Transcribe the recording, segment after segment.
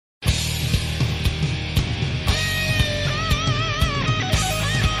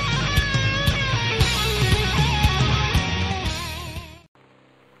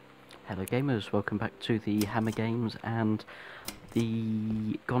gamers, welcome back to the Hammer Games and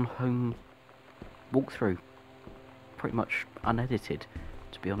the Gone Home walkthrough. Pretty much unedited,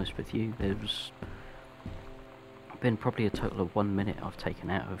 to be honest with you. There's been probably a total of 1 minute I've taken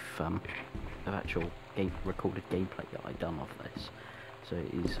out of actual recorded gameplay that I've done of this. So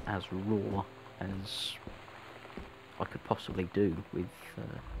it is as raw as I could possibly do with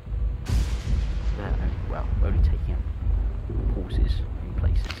that, well, only taking out pauses in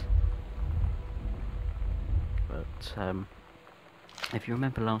places. But if you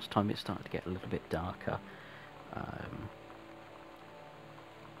remember last time, it started to get a little bit darker.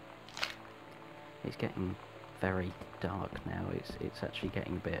 It's getting very dark now. It's actually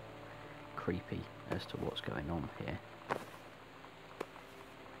getting a bit creepy as to what's going on here.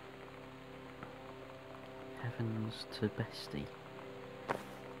 Heavens to bestie.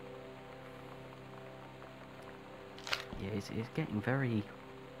 Yeah, it's getting very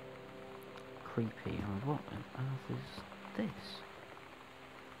creepy. I mean, what on earth is this?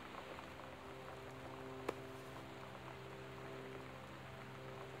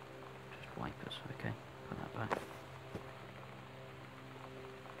 Just wipers, okay, put that back.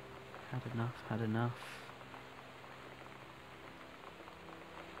 Had enough, had enough.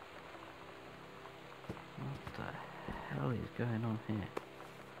 What the hell is going on here?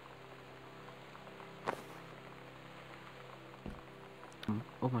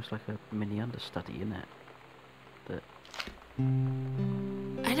 Almost like a mini understudy, isn't it? That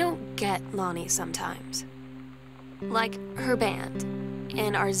I don't get Lonnie sometimes. Like, her band,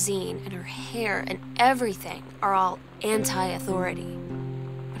 and our zine, and her hair, and everything are all anti-authority.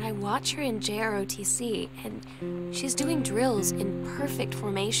 But I watch her in JROTC, and she's doing drills in perfect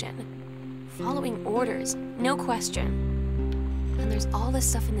formation, following orders, no question. And there's all this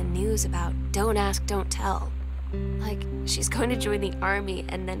stuff in the news about don't ask, don't tell. Like, she's going to join the army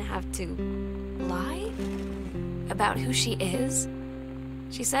and then have to lie about who she is?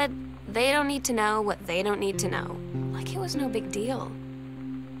 She said they don't need to know what they don't need to know. Like it was no big deal.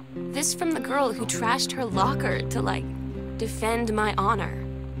 This from the girl who trashed her locker to, like, defend my honor.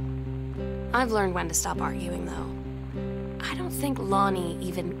 I've learned when to stop arguing, though. I don't think Lonnie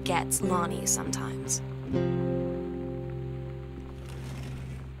even gets Lonnie sometimes. Where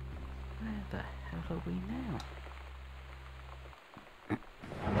the hell are we now?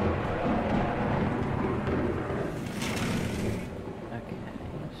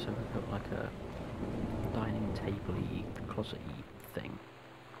 So we've got like a dining table-y, closet-y thing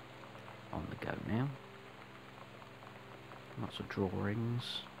on the go now. Lots of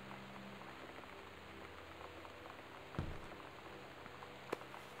drawings.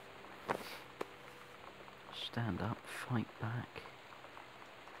 Stand up, fight back.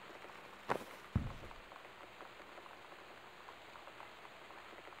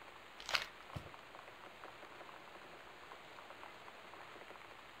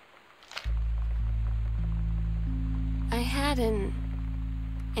 I had an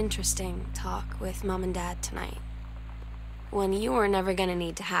interesting talk with Mom and Dad tonight. One you were never gonna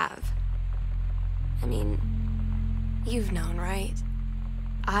need to have. I mean, you've known, right?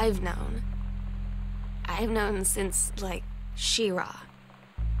 I've known. I've known since, like, She-Ra.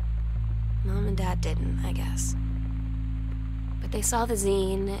 Mom and Dad didn't, I guess. But they saw the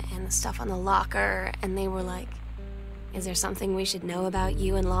zine and the stuff on the locker, and they were like, is there something we should know about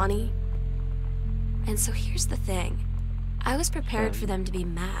you and Lonnie? And so here's the thing. I was prepared for them to be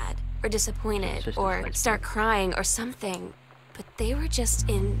mad, or disappointed, or start crying, or something. But they were just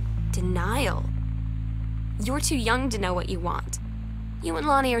in denial. You're too young to know what you want. You and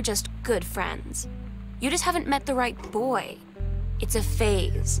Lonnie are just good friends. You just haven't met the right boy. It's a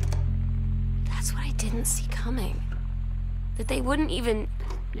phase. That's what I didn't see coming. That they wouldn't even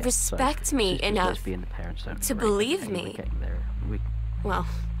respect me enough to believe me. Well,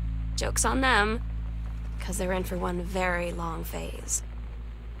 joke's on them. Because they're in for one very long phase.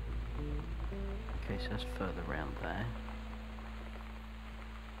 Okay, so that's further around there.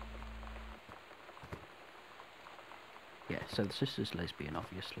 Yeah, so the sister's lesbian,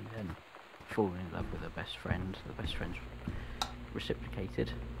 obviously, then falling in love with her best friend. The best friend's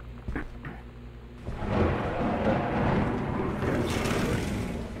reciprocated.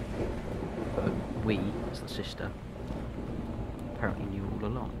 But we, as the sister, apparently knew all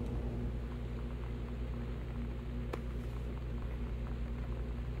along.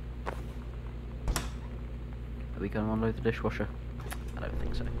 Are we going to unload the dishwasher? I don't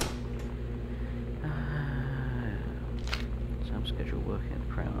think so. Sam schedule working at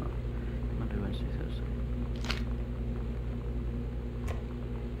the Crown. Monday, Wednesday, Thursday.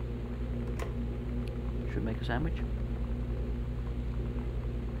 Should we make a sandwich?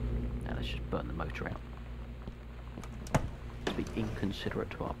 just burn the motor out. To be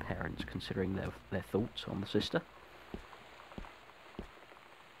inconsiderate to our parents, considering their thoughts on the sister.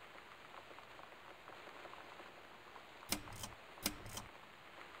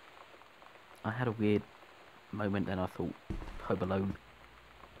 I had a weird moment then. I thought Home Alone,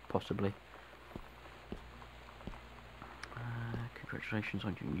 possibly. Congratulations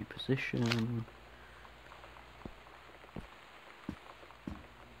on your new position.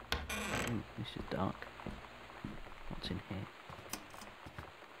 Ooh, this is dark. What's in here?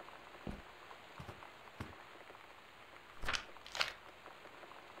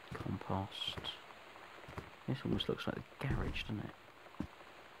 Compost. This almost looks like the garage, doesn't it?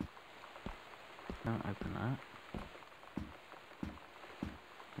 Don't open that.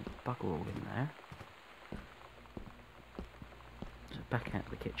 There's bugger all in there. So back out of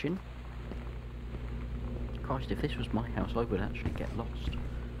the kitchen. Christ, if this was my house, I would actually get lost.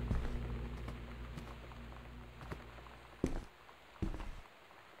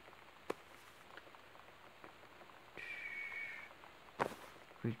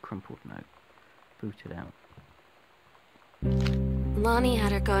 Read crumpled note. Booted out. Lonnie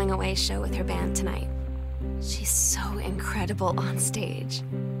had her going away show with her band tonight. She's so incredible on stage.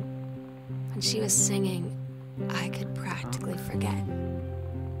 When she was singing, I could practically forget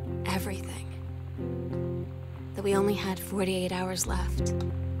everything. That we only had 48 hours left.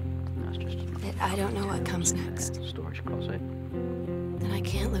 That's just That I don't know what comes next. Storage closet. That I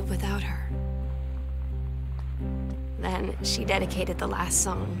can't live without her. Then she dedicated the last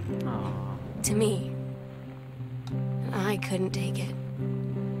song Oh. to me. And I couldn't take it.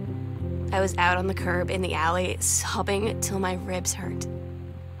 I was out on the curb in the alley, sobbing till my ribs hurt.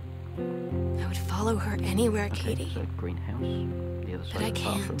 I would follow her anywhere, Okay, Katie. so greenhouse, the other side But I of the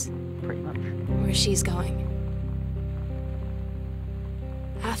bathroom, can't. pretty much. Where she's going.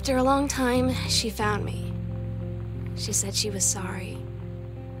 After a long time, she found me. She said she was sorry.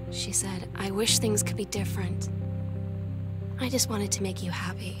 She said, I wish things could be different. I just wanted to make you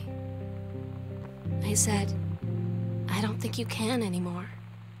happy. I said, I don't think you can anymore.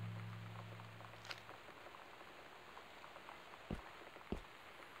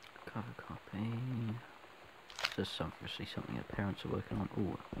 Cover copy. There's obviously something that parents are working on.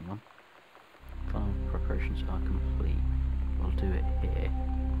 Oh, hang on. Final preparations are complete. We'll do it here.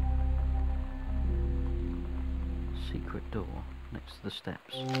 Secret door next to the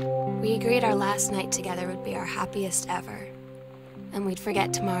steps. We agreed our last night together would be our happiest ever. And we'd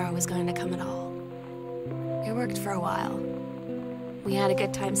forget tomorrow was going to come at all. It worked for a while. We had a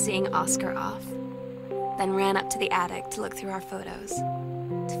good time seeing Oscar off. Then ran up to the attic to look through our photos.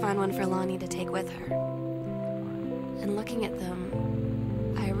 To find one for Lonnie to take with her. And looking at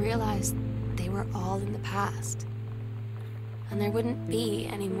them, I realized they were all in the past. And there wouldn't be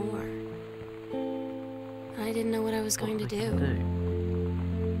any more. And I didn't know what I was going to do.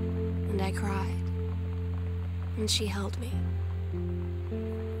 And I cried. And she held me.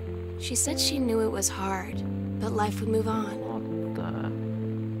 She said she knew it was hard, but life would move on. What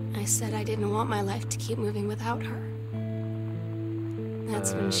the? I said I didn't want my life to keep moving without her.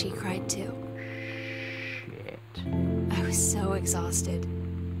 That's when she cried too. Shit. I was so exhausted.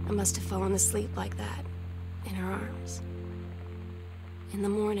 I must have fallen asleep like that, in her arms. In the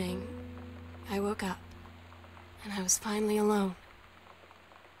morning, I woke up, and I was finally alone.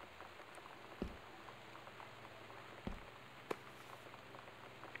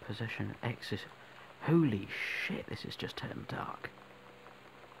 Possession, exit. Holy shit, this has just turned dark.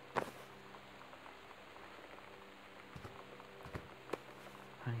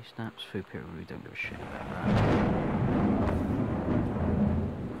 Honey snaps, food period, we don't give a shit about that.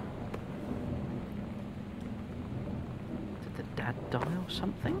 Did the dad die or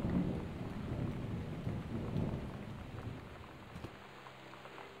something?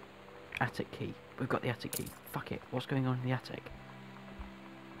 Attic key. We've got the attic key. Fuck it. What's going on in the attic?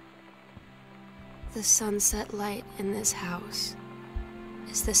 The sunset light in this house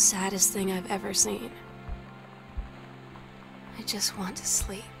is the saddest thing I've ever seen. I just want to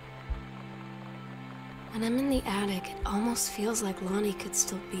sleep. When I'm in the attic, it almost feels like Lonnie could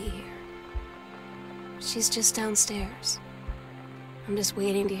still be here. She's just downstairs. I'm just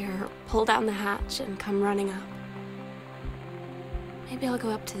waiting to hear her pull down the hatch and come running up. Maybe I'll go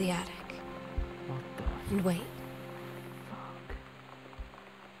up to the attic What the and wait. fuck?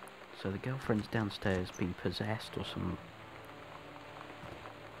 So the girlfriend's downstairs being possessed or some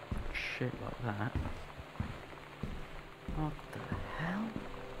shit like that. What the hell?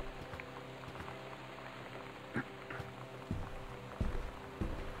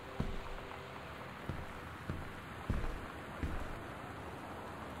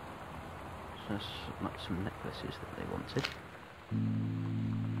 like some necklaces that they wanted.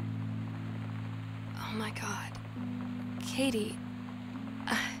 Oh my god. Katie,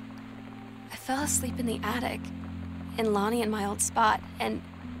 I fell asleep in the attic, in Lonnie and my old spot, and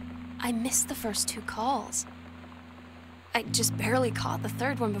I missed the first 2 calls. I just barely caught the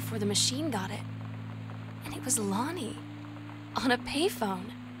 3rd one before the machine got it. And it was Lonnie, on a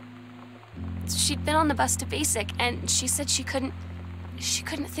payphone. She'd been on the bus to Basic, and she said she couldn't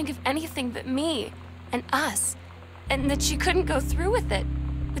think of anything but me and us, and that she couldn't go through with it,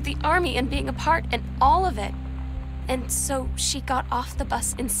 with the Army and being apart and all of it. And so she got off the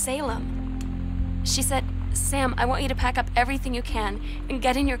bus in Salem. She said, "Sam, I want you to pack up everything you can and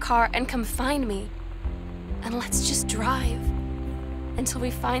get in your car and come find me. And let's just drive until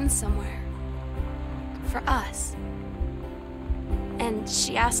we find somewhere for us." And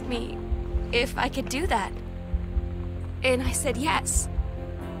she asked me if I could do that. And I said yes.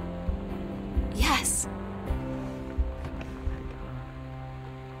 Yes.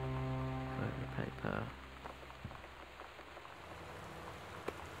 Paper.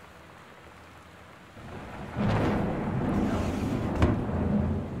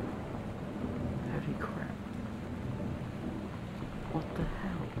 Holy crap. What the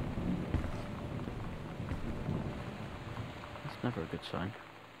hell? That's never a good sign.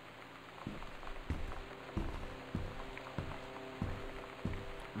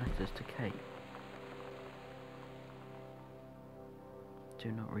 Letters to Kate.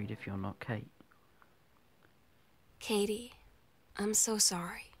 Do not read if you're not Kate. Katie, I'm so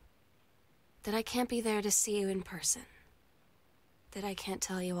sorry that I can't be there to see you in person, that I can't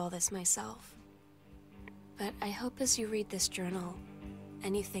tell you all this myself. But I hope as you read this journal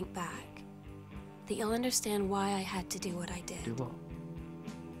and you think back, that you'll understand why I had to do what I did. Do what?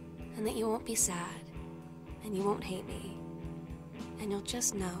 And that you won't be sad, and you won't hate me, and you'll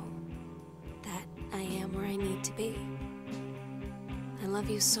just know that I am where I need to be. I love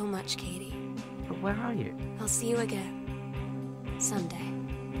you so much, Katie. But where are you? I'll see you again. Someday.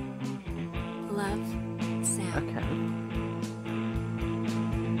 Love, Sam. Okay.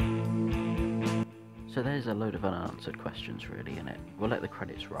 So there's a load of unanswered questions really in it. We'll let the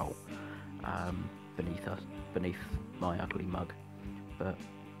credits roll beneath my ugly mug. But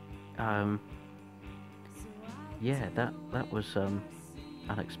yeah, that was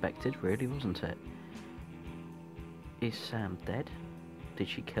unexpected really, wasn't it? Is Sam dead? Did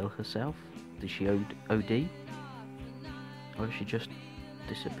she kill herself? Did she OD? Or has she just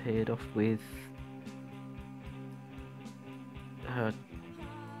disappeared off with her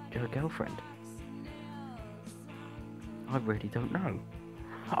girlfriend? I really don't know.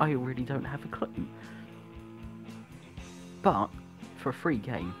 I really don't have a clue. But for a free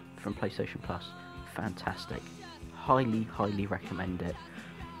game from PlayStation Plus, fantastic. Highly, highly recommend it.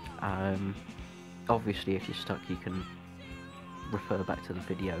 Obviously, if you're stuck, you can refer back to the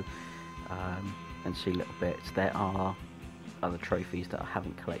video and see little bits. There are other trophies that I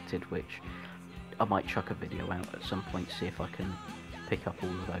haven't collected, which I might chuck a video out at some point, see if I can pick up all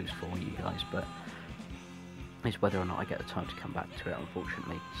of those for you guys, but it's whether or not I get the time to come back to it,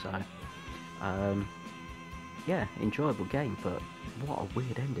 unfortunately. So yeah, enjoyable game, but what a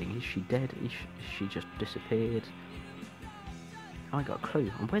weird ending. Is she dead? Is she just disappeared? I ain't got a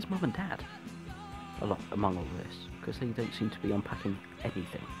clue. And where's Mum and Dad among all this? Because they don't seem to be unpacking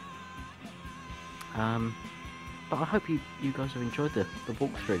anything. But I hope you guys have enjoyed the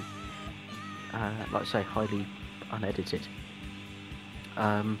walkthrough. Like I say, highly unedited.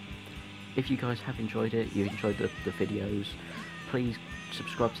 If you guys have enjoyed it, you enjoyed the videos, please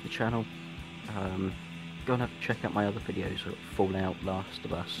subscribe to the channel. Go and check out my other videos, Fallout, Last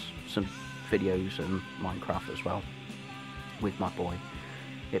of Us, some videos and Minecraft as well, with my boy.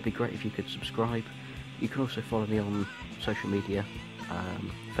 It'd be great if you could subscribe. You can also follow me on social media,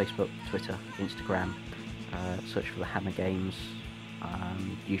 Facebook, Twitter, Instagram. Search for the Hammer Games.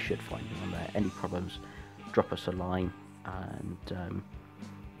 You should find me on there. Any problems, drop us a line, and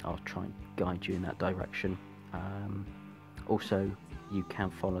I'll try and guide you in that direction. Also, you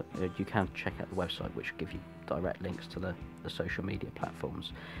can check out the website, which will give you direct links to the social media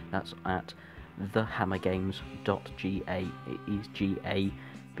platforms. That's at thehammergames.ga. It is GA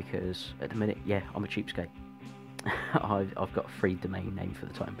because at the minute, yeah, I'm a cheapskate. I've got a free domain name for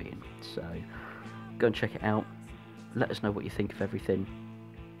the time being, so go and check it out. Let us know what you think of everything,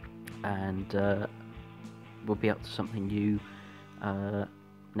 and we'll be up to something new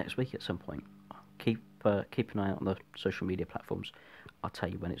next week at some point. Keep an eye out on the social media platforms. I'll tell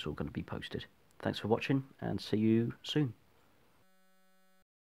you when it's all going to be posted. Thanks for watching, and see you soon.